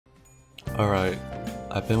Alright,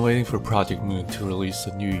 I've been waiting for Project Moon to release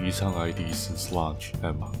a new Yisang ID since launch,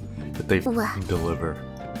 and that they f***ing deliver.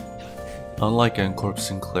 Unlike N-Corp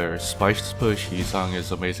Sinclair, Spicebush Yisang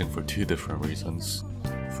is amazing for two different reasons.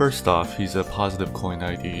 First off, he's a positive coin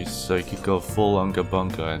ID, so you could go full Unga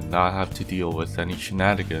Bunga and not have to deal with any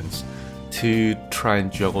shenanigans to try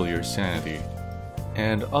and juggle your sanity.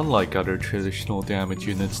 And unlike other traditional damage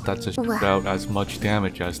units that just shoot out as much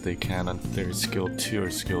damage as they can on their skill 2 or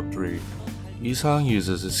skill 3, Yisang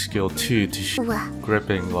uses his skill 2 to shoot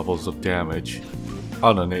gripping levels of damage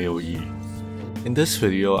on an AoE. In this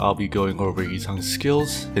video, I'll be going over Yisang's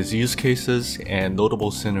skills, his use cases, and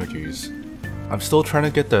notable synergies. I'm still trying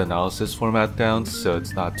to get the analysis format down so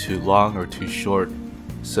it's not too long or too short,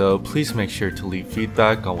 so please make sure to leave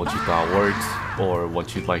feedback on what you thought worked or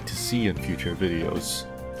what you'd like to see in future videos.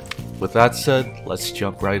 With that said, let's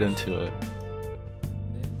jump right into it.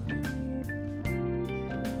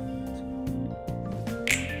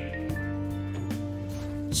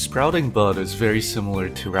 Sprouting Bud is very similar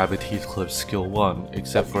to Rabbit Heathcliff's skill 1,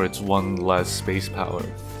 except for its one less space power.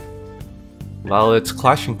 While its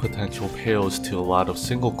clashing potential pales to a lot of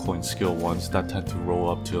single coin skill 1s that tend to roll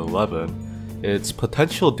up to 11, its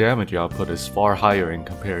potential damage output is far higher in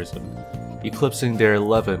comparison, eclipsing their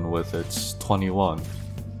 11 with its 21.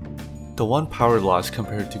 The one power loss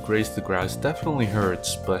compared to Graze the Grass definitely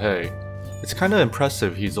hurts, but hey, it's kinda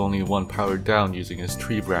impressive he's only one power down using his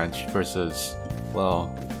tree branch versus,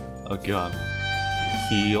 well, a gun.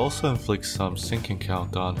 He also inflicts some sinking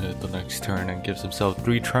count on hit the next turn and gives himself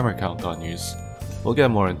 3 tremor count on use. We'll get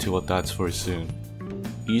more into what that's for soon.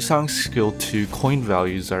 Yisang's skill 2 coin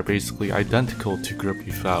values are basically identical to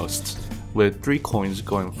Grippy Faust's, with 3 coins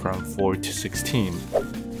going from 4 to 16,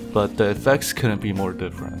 but the effects couldn't be more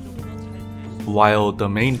different. While the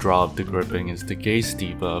main draw of the gripping is the Gaze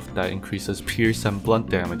debuff that increases pierce and blunt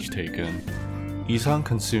damage taken, Yisang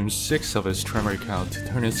consumes 6 of his tremor count to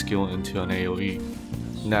turn his skill into an AoE.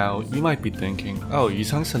 Now, you might be thinking, oh,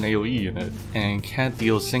 Yisang's an AoE unit and can't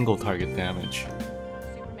deal single target damage.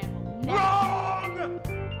 Wrong!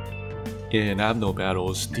 In Abno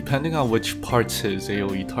battles, depending on which parts his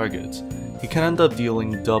AoE targets, he can end up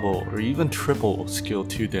dealing double or even triple skill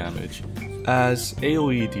 2 damage, as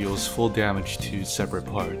AoE deals full damage to separate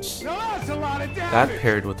parts. That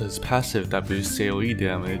paired with his passive that boosts AoE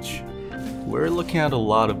damage, we're looking at a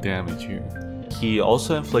lot of damage here. He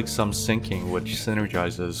also inflicts some sinking which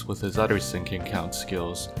synergizes with his other sinking count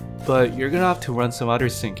skills, but you're gonna have to run some other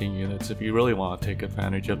sinking units if you really want to take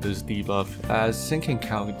advantage of this debuff, as sinking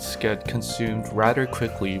counts get consumed rather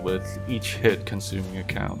quickly with each hit consuming a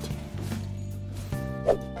count.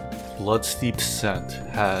 Blood-Steeped Scent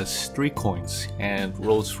has 3 coins and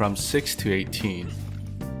rolls from 6 to 18.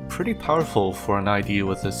 Pretty powerful for an ID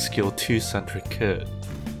with a skill 2 centric kit.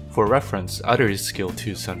 For reference, other skill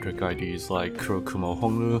 2 centric IDs like Kurokumo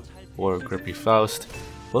Hongmu or Grippy Faust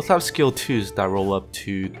both have skill 2s that roll up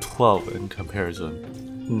to 12 in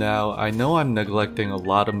comparison. Now, I know I'm neglecting a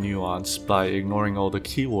lot of nuance by ignoring all the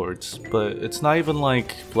keywords, but it's not even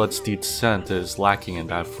like Blood-Steeped Scent is lacking in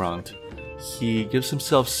that front. He gives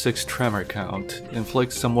himself 6 tremor count,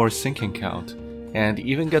 inflicts some more sinking count, and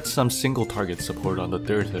even gets some single target support on the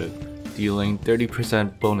 3rd hit, dealing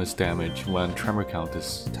 30% bonus damage when tremor count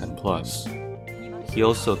is 10+. He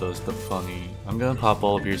also does the funny, I'm gonna pop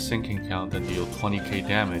all of your sinking count and deal 20k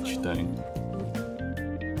damage thing.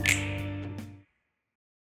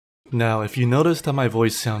 Now, if you notice that my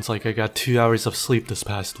voice sounds like I got 2 hours of sleep this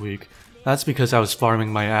past week, that's because I was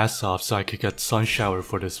farming my ass off so I could get sun shower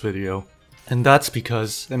for this video. And that's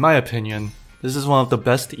because, in my opinion, this is one of the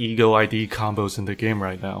best ego ID combos in the game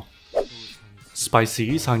right now. Spicy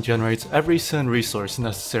Yisang generates every Sin resource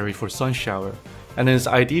necessary for Sun Shower, and his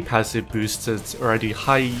ID passive boosts its already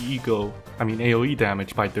high AoE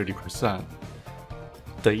damage by 30%.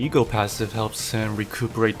 The Ego passive helps Sin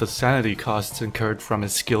recuperate the sanity costs incurred from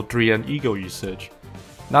his skill 3 and Ego usage,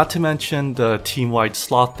 not to mention the team-wide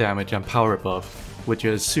sloth damage and power buff, which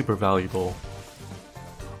is super valuable.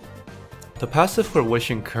 The passive for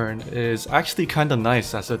Wishing Kern is actually kinda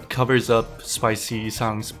nice as it covers up Spicy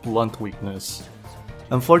Yisang's blunt weakness.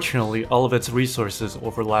 Unfortunately, all of its resources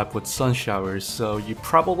overlap with Sun Showers, so you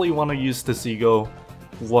probably want to use this Ego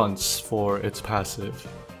once for its passive.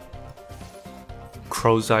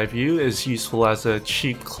 Crow's Eye View is useful as a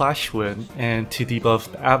cheap clash win and to debuff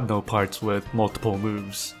Abno parts with multiple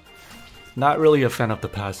moves. Not really a fan of the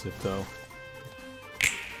passive though.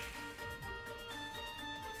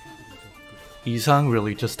 Yisang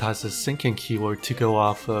really just has a sinking keyword to go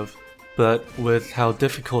off of, but with how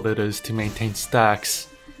difficult it is to maintain stacks,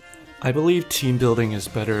 I believe team building is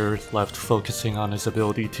better left focusing on his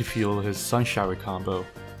ability to fuel his Sun Shower combo.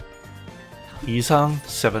 Isang,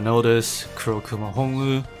 Seven Otis, Kurokuma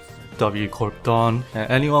Honglu, W Corp Dawn, and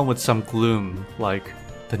anyone with some gloom like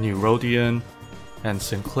the new Rodian and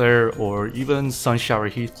Sinclair or even Sun Shower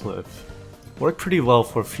Heathcliff work pretty well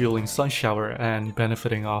for fueling Sun Shower and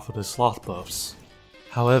benefiting off of the sloth buffs.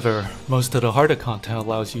 However, most of the harder content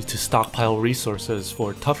allows you to stockpile resources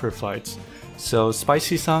for tougher fights, so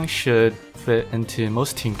Spicy-san should fit into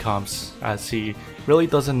most team comps as he really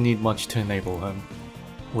doesn't need much to enable him.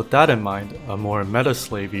 With that in mind, a more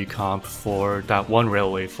meta-slavey comp for that one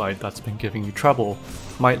railway fight that's been giving you trouble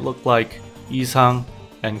might look like Isang,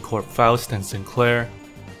 N-Corp Faust and Sinclair,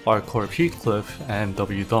 R-Corp Heathcliff, and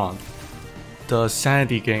W Dawn. The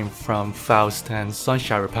sanity gain from Faust and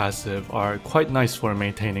Sunshower passive are quite nice for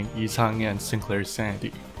maintaining Isang and Sinclair's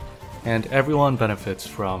sanity, and everyone benefits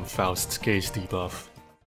from Faust's gaze debuff.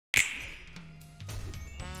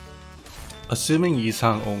 Assuming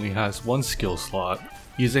Isang only has one skill slot,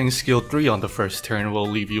 using skill 3 on the first turn will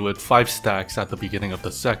leave you with 5 stacks at the beginning of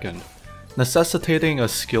the second, necessitating a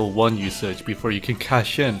skill 1 usage before you can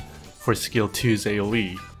cash in for skill 2's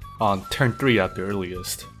AoE on turn 3 at the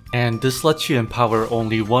earliest. And this lets you empower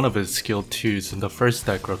only one of his skill 2s in the first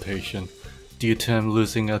deck rotation, due to him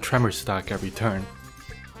losing a tremor stack every turn.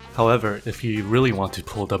 However, if you really want to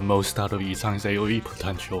pull the most out of Isang's AoE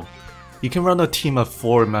potential, you can run a team of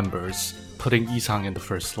 4 members, putting Isang in the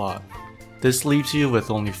first slot. This leaves you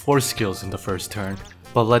with only 4 skills in the first turn,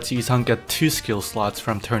 but lets Isang get 2 skill slots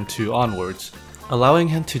from turn 2 onwards, allowing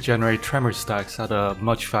him to generate tremor stacks at a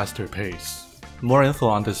much faster pace. More info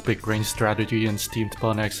on this big brain strategy in Steamed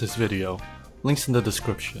Bun X's video, links in the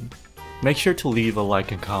description. Make sure to leave a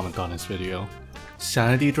like and comment on his video.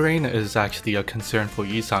 Sanity drain is actually a concern for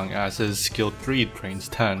Isang as his skill 3 drains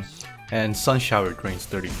 10, and Sun Shower drains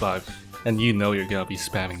 35, and you know you're gonna be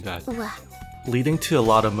spamming that. Leading to a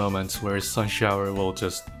lot of moments where Sun Shower will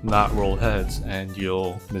just not roll heads and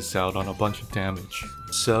you'll miss out on a bunch of damage.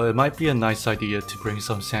 So it might be a nice idea to bring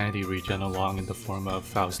some sanity regen along in the form of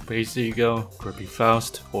Faust base Ego, Grippy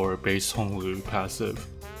Faust, or base Honglu passive.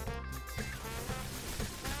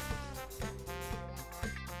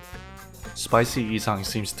 Spicy Isang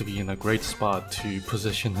seems to be in a great spot to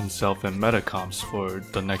position himself in meta comps for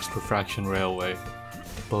the next Refraction Railway,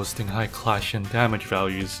 boasting high clash and damage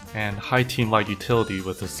values and high team-wide utility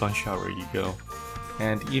with the Sun Shower Ego,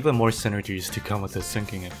 and even more synergies to come with his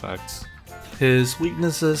sinking effects. His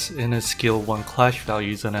weaknesses in his skill 1 clash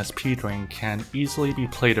values and SP drain can easily be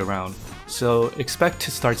played around, so expect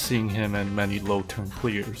to start seeing him in many low turn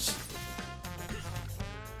clears.